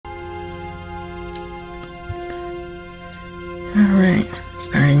Alright,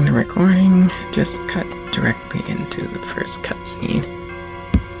 starting the recording. Just cut directly into the first cutscene.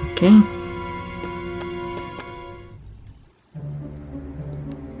 Okay?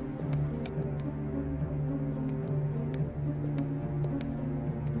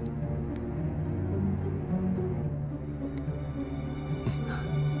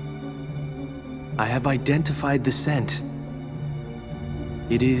 I have identified the scent.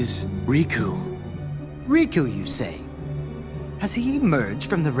 It is Riku. Riku, you say? Has he emerged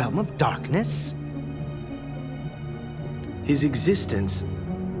from the realm of darkness? His existence,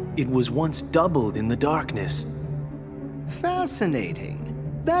 it was once doubled in the darkness.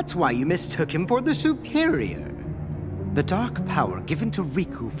 Fascinating. That's why you mistook him for the superior. The dark power given to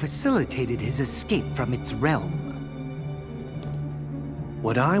Riku facilitated his escape from its realm.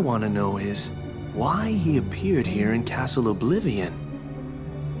 What I want to know is why he appeared here in Castle Oblivion.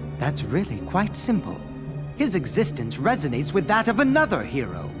 That's really quite simple. His existence resonates with that of another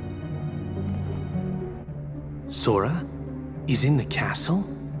hero. Sora is in the castle?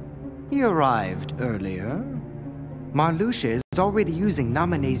 He arrived earlier. Marluxia is already using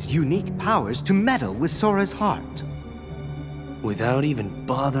Naminé's unique powers to meddle with Sora's heart. Without even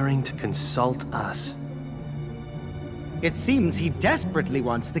bothering to consult us. It seems he desperately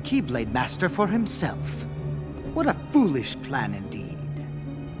wants the Keyblade Master for himself. What a foolish plan indeed.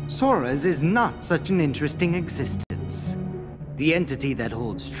 Sora's is not such an interesting existence. The entity that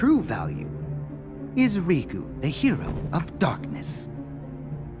holds true value is Riku, the hero of darkness.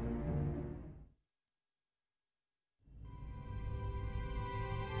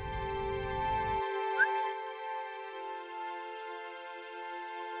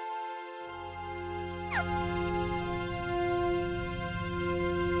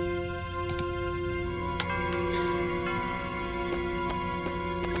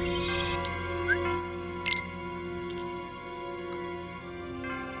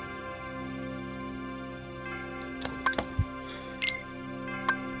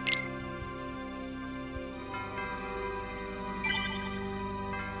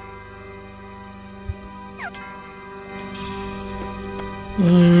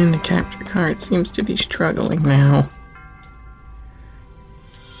 And the capture card seems to be struggling now.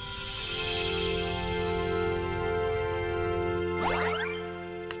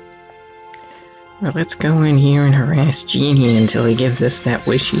 Well, let's go in here and harass Genie until he gives us that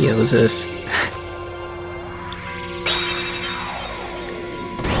wish he owes us.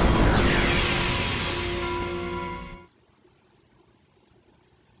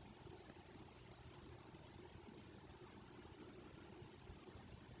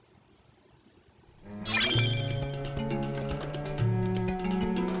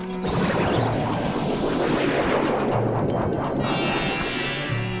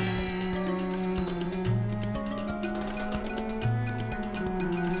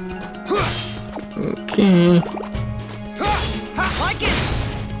 Okay. Like it!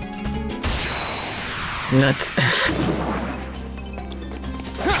 Nuts.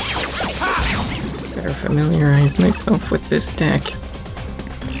 Better familiarize myself with this deck.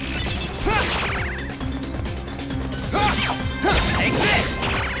 Take this!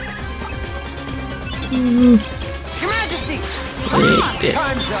 Your Majesty! Wait, this.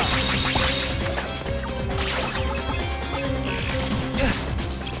 Time's up!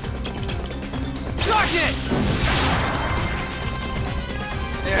 Darkness!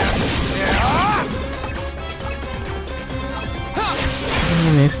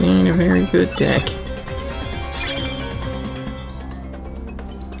 Man, this ain't a very good deck.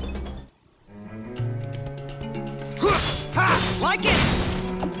 Like it!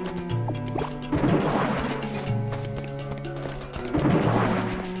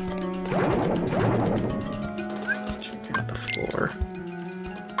 Let's check out the floor.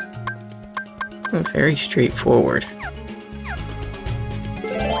 Very straightforward.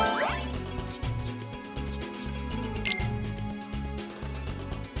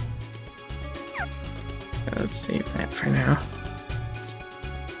 Let's save that for now.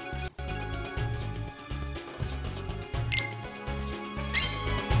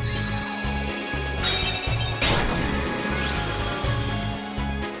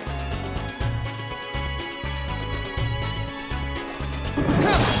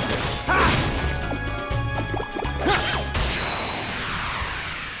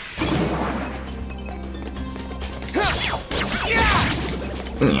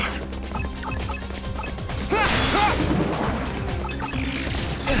 Yeah.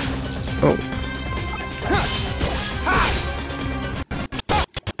 Oh.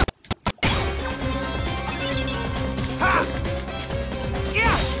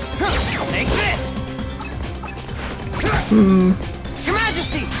 Take this! Your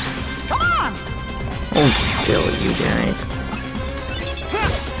Majesty! Come on! Hold still, you guys.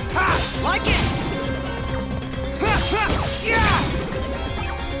 Like it! Yeah!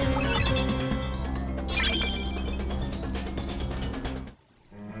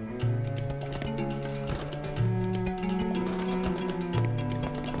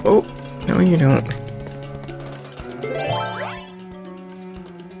 Oh, no you don't.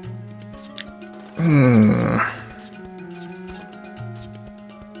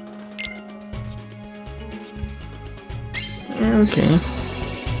 Okay.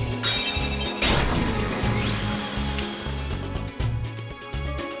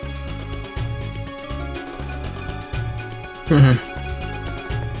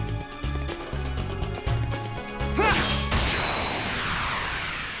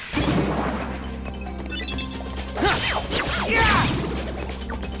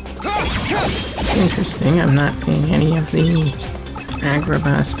 Interesting, I'm not seeing any of the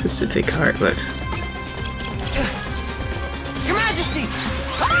Agrabah specific Heartless. Your Majesty!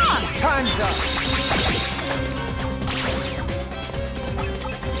 Come on! Time's up!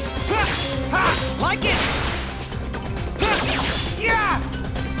 Like it! Yeah!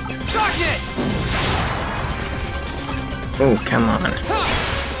 Darkness! Oh, come on.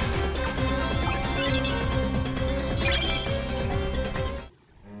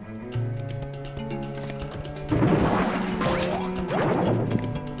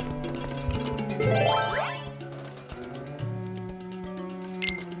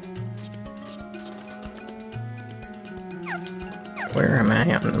 Where am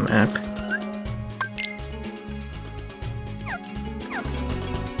I on the map?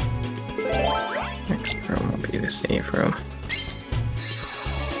 Next room will be the save room.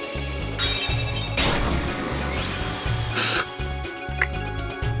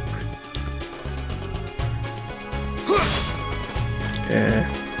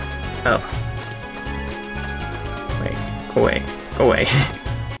 Oh. Wait, go away. Go away.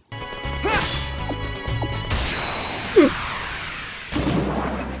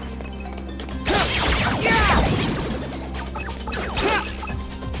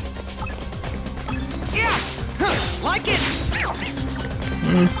 Like it!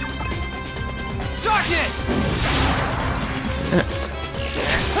 Darkness! That's...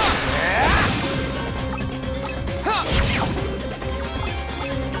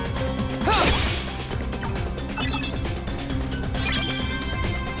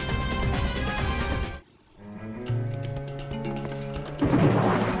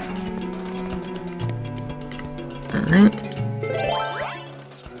 Alright.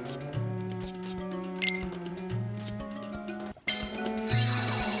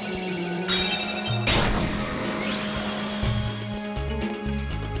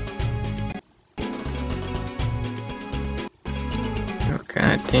 Oh,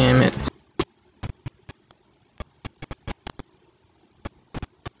 god damn it.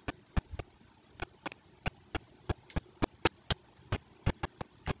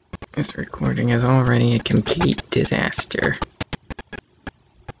 This recording is already a complete disaster.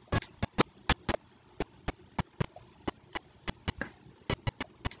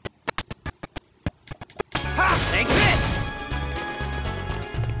 Ha! Take this!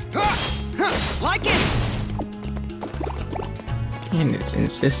 Like it! And it's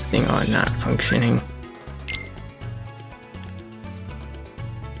insisting on not functioning.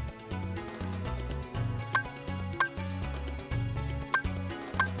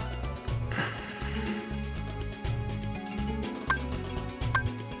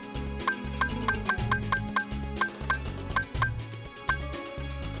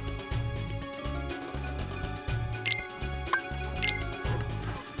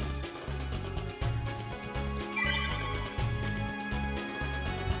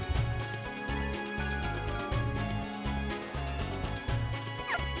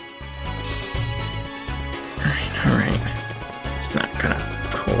 Alright. It's not gonna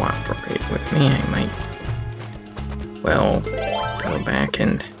cooperate with me. I might, well, go back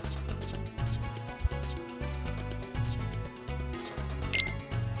and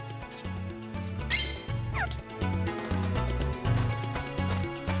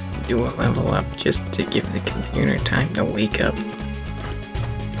do a level up just to give the computer time to wake up.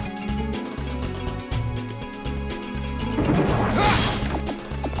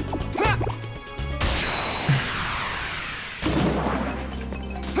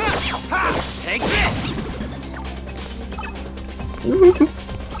 Take this! I'm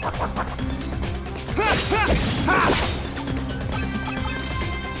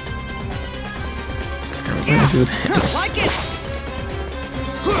gonna do that. Like it!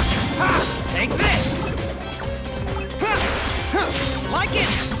 Take this! Like it!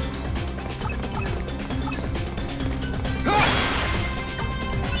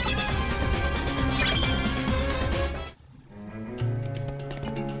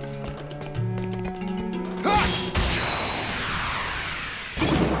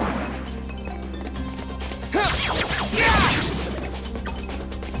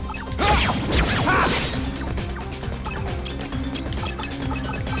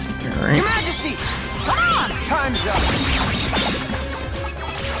 Your Majesty! Come on! Time's up!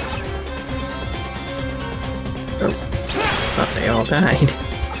 Oh, thought they all died.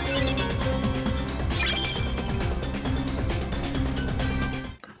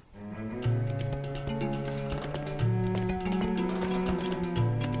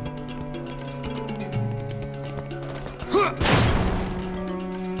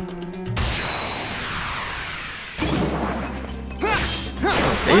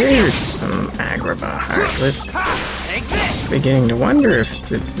 There's some Agrabah Heartless. Take this! Beginning to wonder if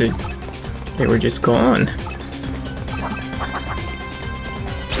they were just gone.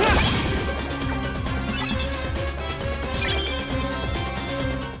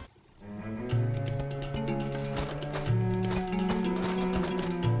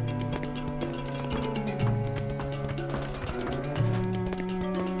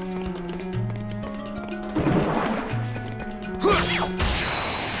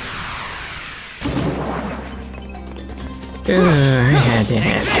 I had to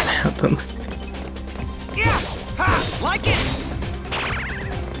ask about them. Yeah! Ha! Like it!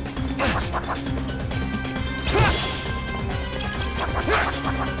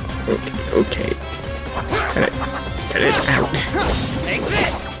 Okay. Get it out. Take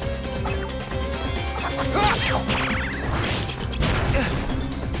this!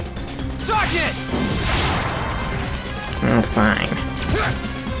 Darkness! Oh, fine.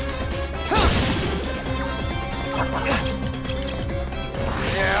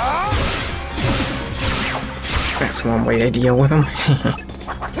 That's one way to deal with them.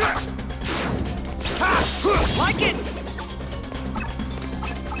 Like it!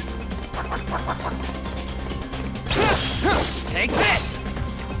 Take this!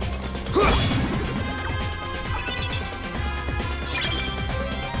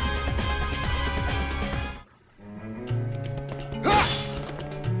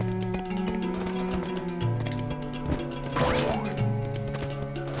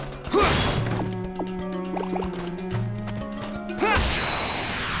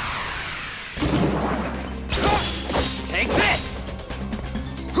 Take this!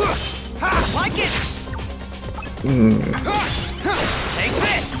 Like it! Take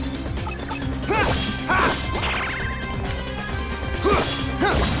this!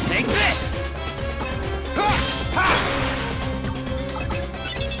 Take this!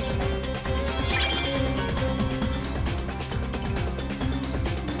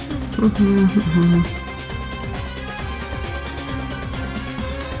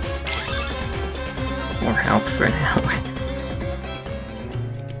 More health for now.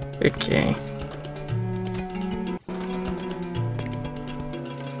 Okay.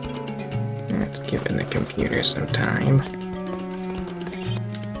 That's giving the computer some time.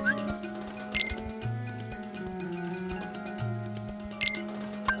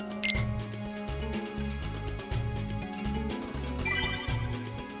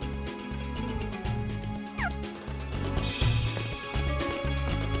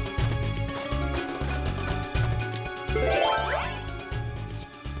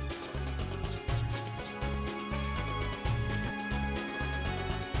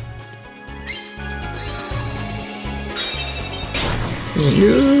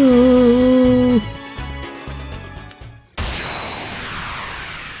 You.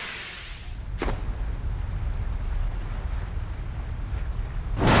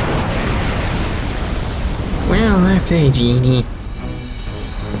 Well, that's a genie.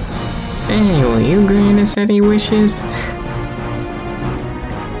 Hey, will you grant us any wishes?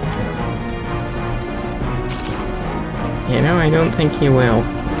 You know, I don't think you will.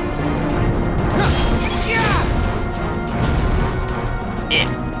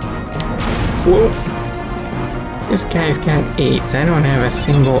 Whoa! This guy's got 8s. I don't have a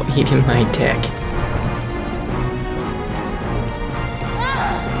single 8 in my deck.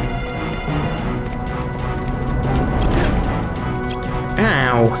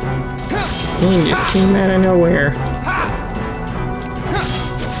 Ow! He just came out of nowhere.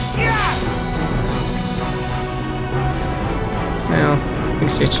 Well, at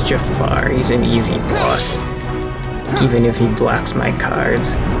least it's Jafar. He's an easy boss. Even if he blocks my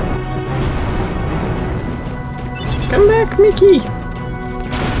cards. Come back, Mickey!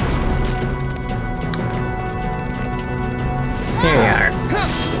 Here you are.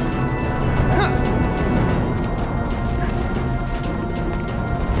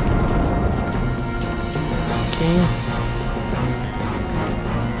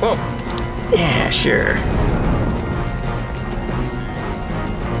 Oh, yeah, sure.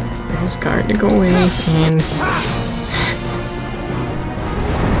 This card to go away, and...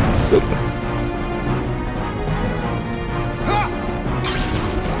 Oop.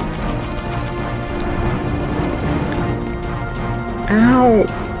 Ow!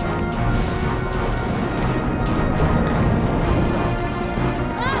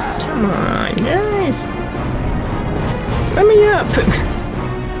 Come on, guys! Let me up!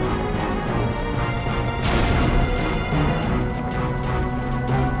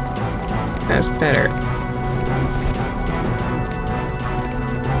 That's better.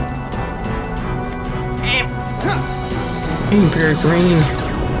 Amber green.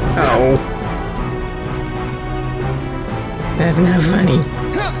 Oh. That's not funny.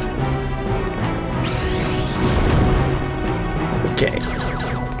 Okay.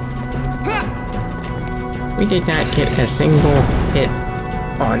 We did not get a single hit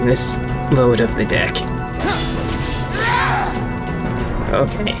on this load of the deck.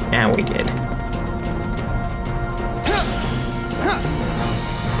 Okay, now we did.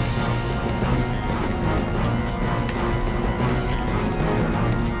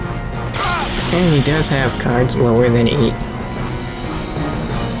 And he does have cards lower than 8.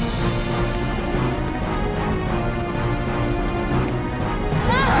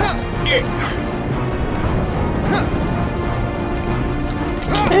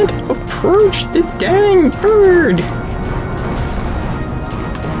 Can't approach the dang bird!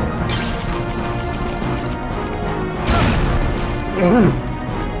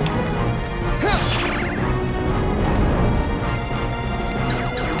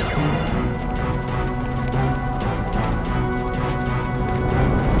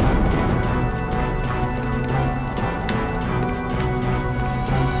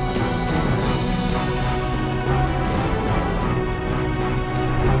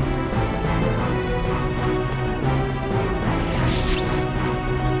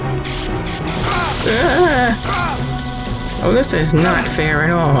 Oh, this is not fair at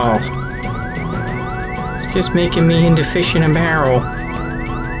all. It's just making me into fish in a barrel.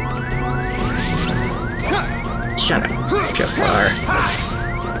 Shut up, Jafar.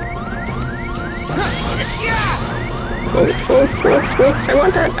 Oh, oh, oh, oh, I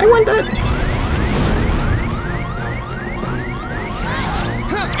want that, I want that!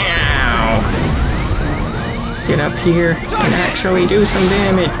 Ow! Get up here and actually do some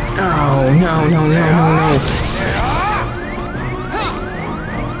damage. Oh, no, no, no, no, no.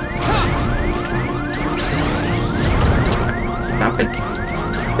 Stop it.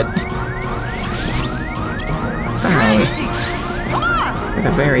 Fine. At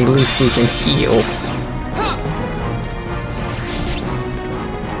the very least we can heal.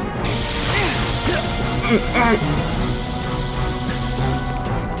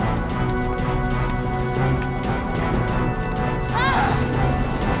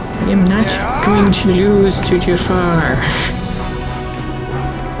 I am not going to lose to Jafar.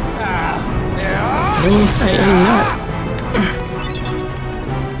 No, I am not.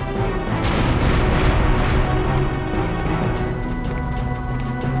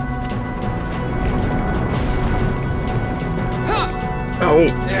 Oh.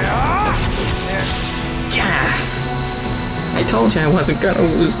 Yeah. I told you I wasn't gonna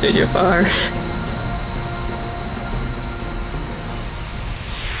lose to Jafar.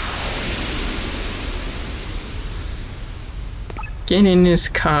 Get in this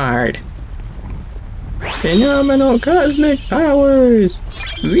card. Phenomenal cosmic powers!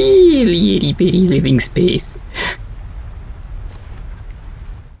 Really itty bitty living space.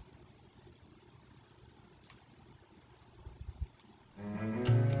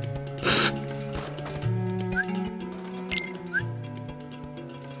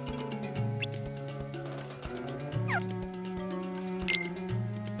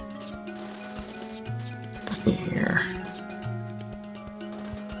 Let's see here.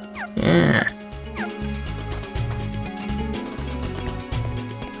 Yeah.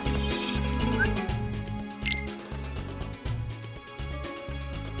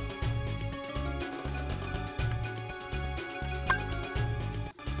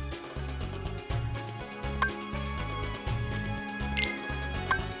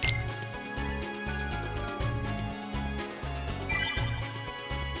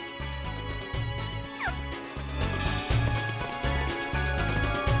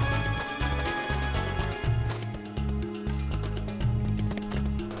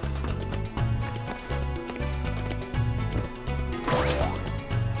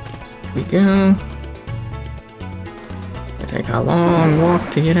 We go. Take a long walk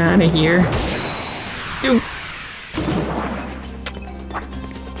to get out of here. Ew.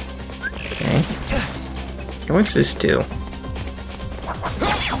 Okay. What's this do?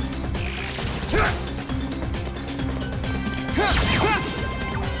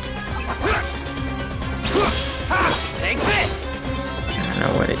 Take this! I don't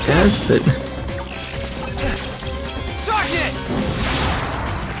know what it does, but... Darkness!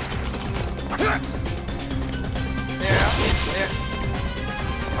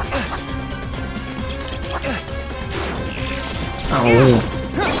 Oh,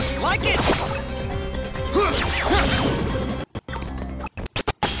 Like it!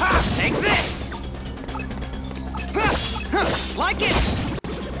 Take this! Like it!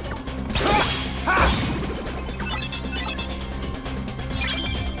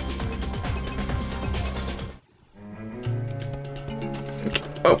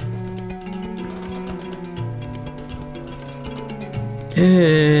 oh.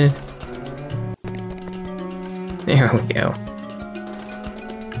 There we go.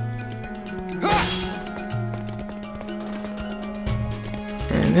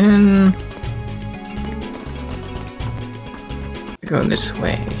 And then we go this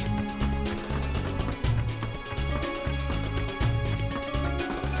way.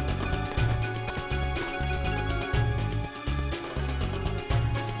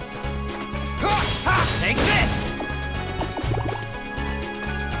 Take this!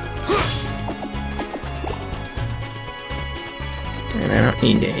 And I don't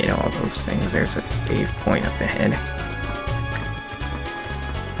need to hit all those things. There's a save point up ahead.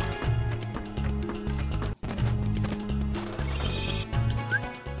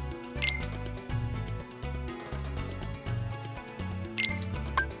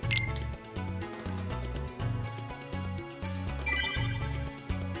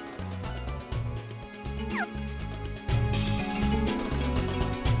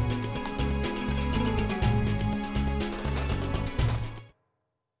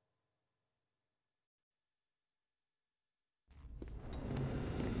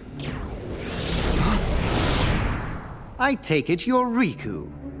 I take it you're Riku.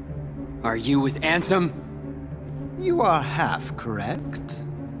 Are you with Ansem? You are half correct.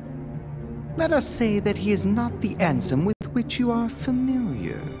 Let us say that he is not the Ansem with which you are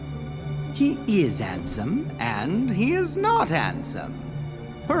familiar. He is Ansem, and he is not Ansem.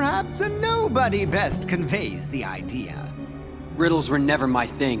 Perhaps a nobody best conveys the idea. Riddles were never my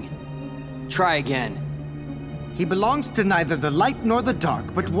thing. Try again. He belongs to neither the light nor the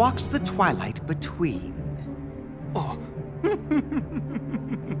dark, but walks the twilight between. Oh.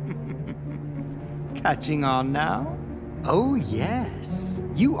 Catching on now? Oh yes.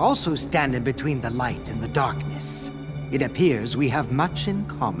 You also stand in between the light and the darkness. It appears we have much in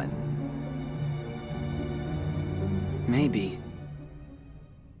common. Maybe.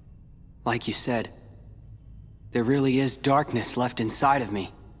 Like you said, there really is darkness left inside of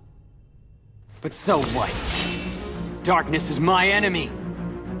me. But so what? Darkness is my enemy.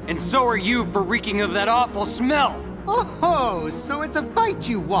 And so are you for reeking of that awful smell! Oh, so it's a fight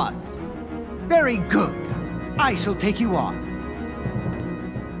you want. Very good. I shall take you on.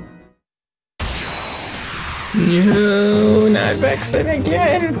 No, not Vexen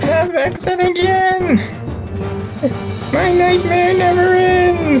again! Not Vexen again! My nightmare never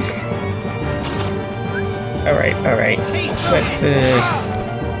ends! Alright, let's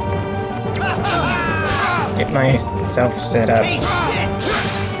get myself set up.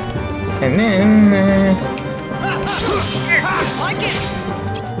 And then, Like it!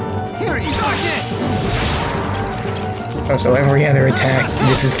 Here you darkness! oh, so every other attack,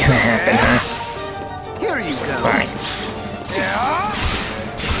 this is gonna happen, huh? Here you go. Fine.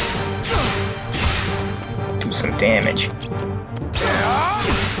 Do some damage.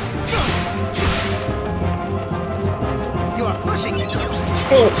 You're pushing it.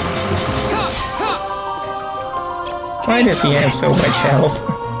 Oh. Why does he have so much health?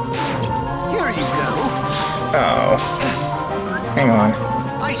 Here you go. Oh. Hang on.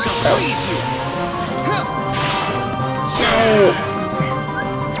 I shall freeze you. No!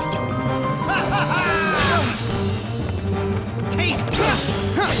 Taste this.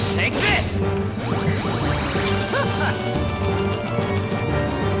 Take this!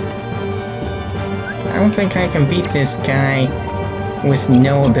 I don't think I can beat this guy with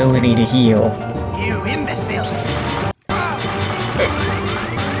no ability to heal. You imbecile.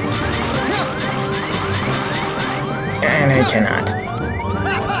 And I cannot.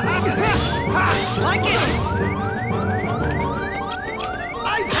 Like it!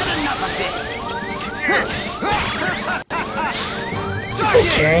 I've had enough of this.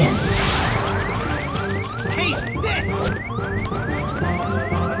 Okay. Taste this.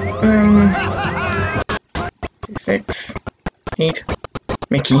 6, 8,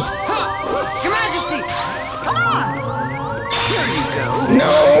 Mickey. go.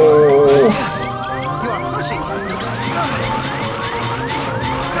 No! You're pushing it.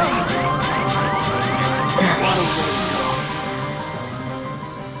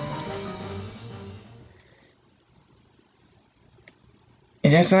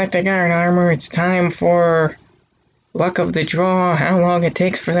 Just like the guard armor, it's time for luck of the draw, how long it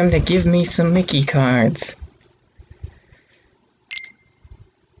takes for them to give me some Mickey cards.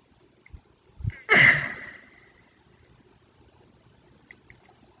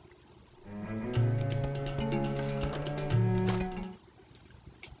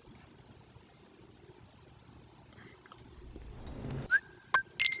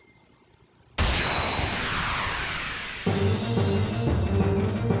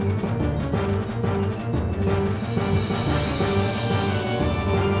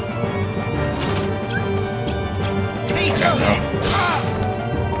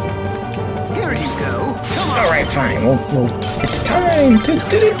 Here you go. Alright, fine. We'll, it's time to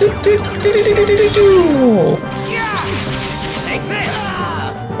Take this.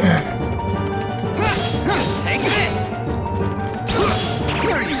 Take this.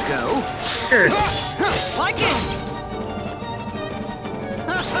 Here you go. Like it.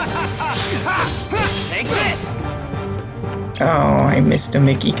 Take this. Oh, I missed a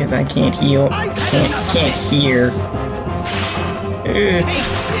Mickey because I can't heal. Can't hear.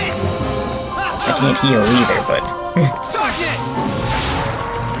 I can't heal either, but... Darkness!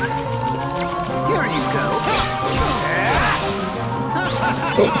 Here you go.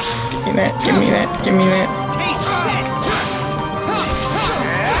 Oh, give me that, give me that, give me that. Taste this!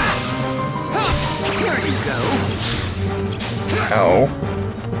 Here you go. Oh,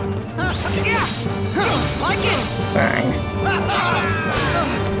 Like it! fine.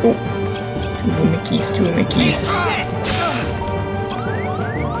 Oh, two Mickeys, two Mickeys. Taste this!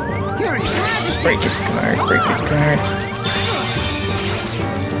 Here you go. Break his card, break his card.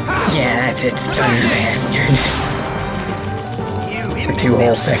 Yeah, that's it, stun bastard. For 2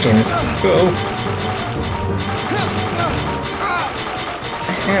 whole seconds. Go!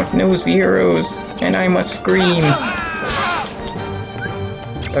 I have no zeros, and I must scream.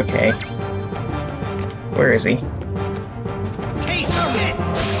 Okay. Where is he? Taste this!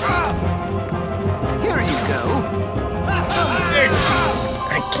 Here you go.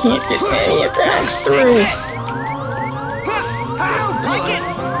 I can't get any attacks through. Like it!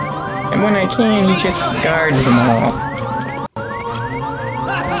 And when I can, he just guards them all.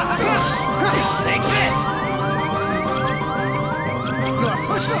 Take this! You're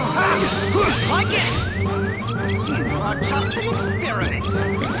pushing! Like it! You are just an experiment!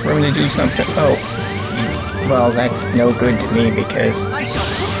 For him to do something. Oh. Well, that's no good to me because... I shall...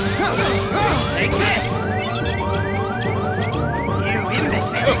 Take this! You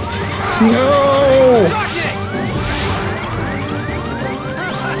imbecile! No! Darkness!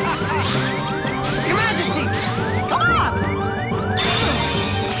 Your Majesty! Come on!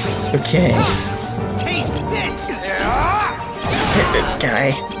 Okay. Taste this! Hit this guy.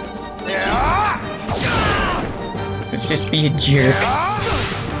 Let's just be a jerk.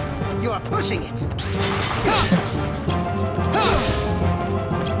 You're pushing it!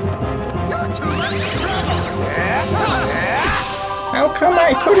 You're too much trouble! How come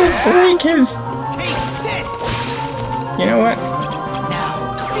I couldn't break his... Taste this! You know what?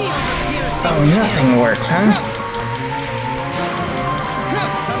 Now, feel the piercing Oh, nothing works, huh? The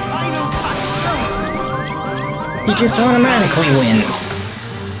final touch! He just automatically wins.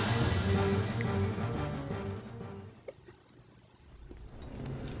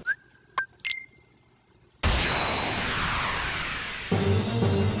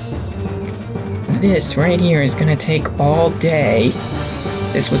 This right here is gonna take all day.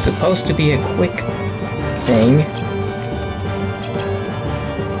 This was supposed to be a quick thing.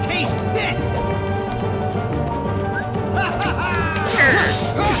 Taste this!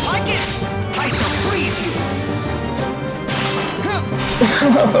 Like it! I shall freeze you!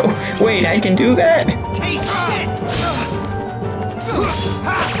 Oh, wait, I can do that? Taste this!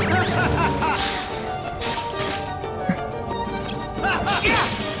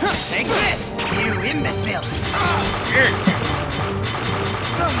 Take this, you imbecile!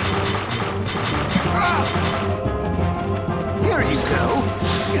 Here you go.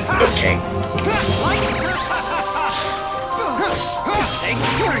 Okay.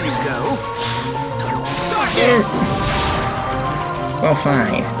 Here you go. Well,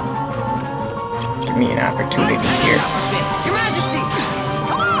 fine. Give me an opportunity here. Your Majesty!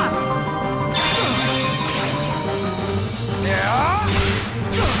 Come on!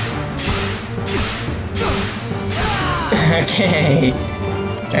 Okay.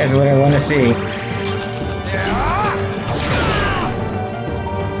 That's what I want to see.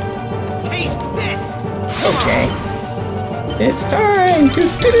 Okay. It's time to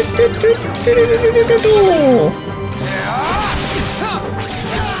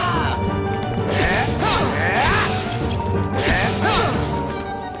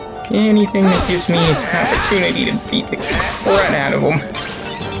anything that gives me an opportunity to beat the crud out of them.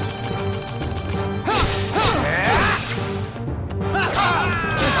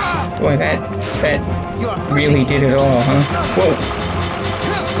 Boy, that really did it all, huh? Whoa!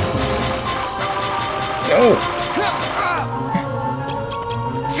 No!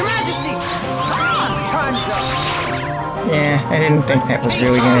 Your Majesty! Time's up! Yeah, I didn't think that was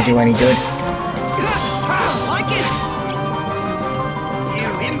really gonna do any good. Like it! You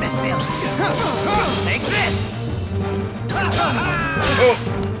imbecile! Take this!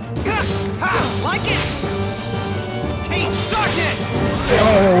 Like it! Taste darkness!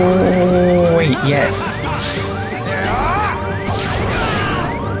 Oh, wait, yes.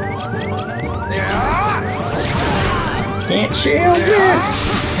 Can't shield this!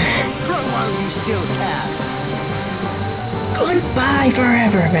 While you still can. Goodbye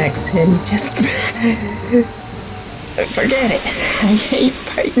forever, Vexen. Just... forget it. I hate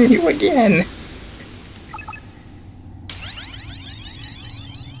fighting you again.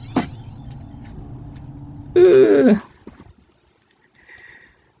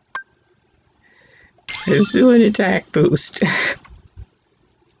 Let's do an attack boost.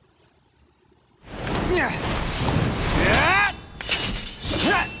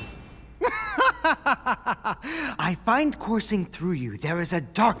 I find coursing through you there is a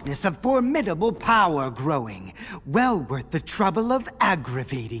darkness of formidable power growing, well worth the trouble of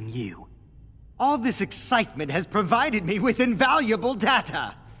aggravating you. All this excitement has provided me with invaluable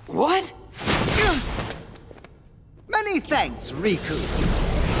data. What? Many thanks, Riku.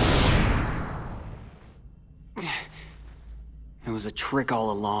 It was a trick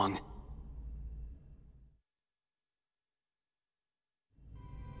all along.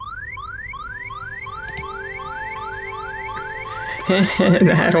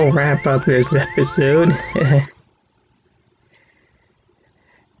 That'll wrap up this episode.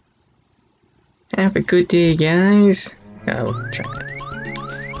 Have a good day, guys. I'll try it.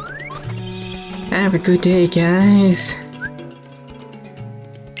 Have a good day, guys.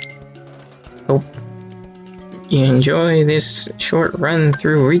 Hope you enjoy this short run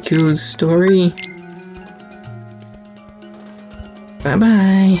through Riku's story.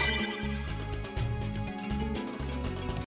 Bye-bye.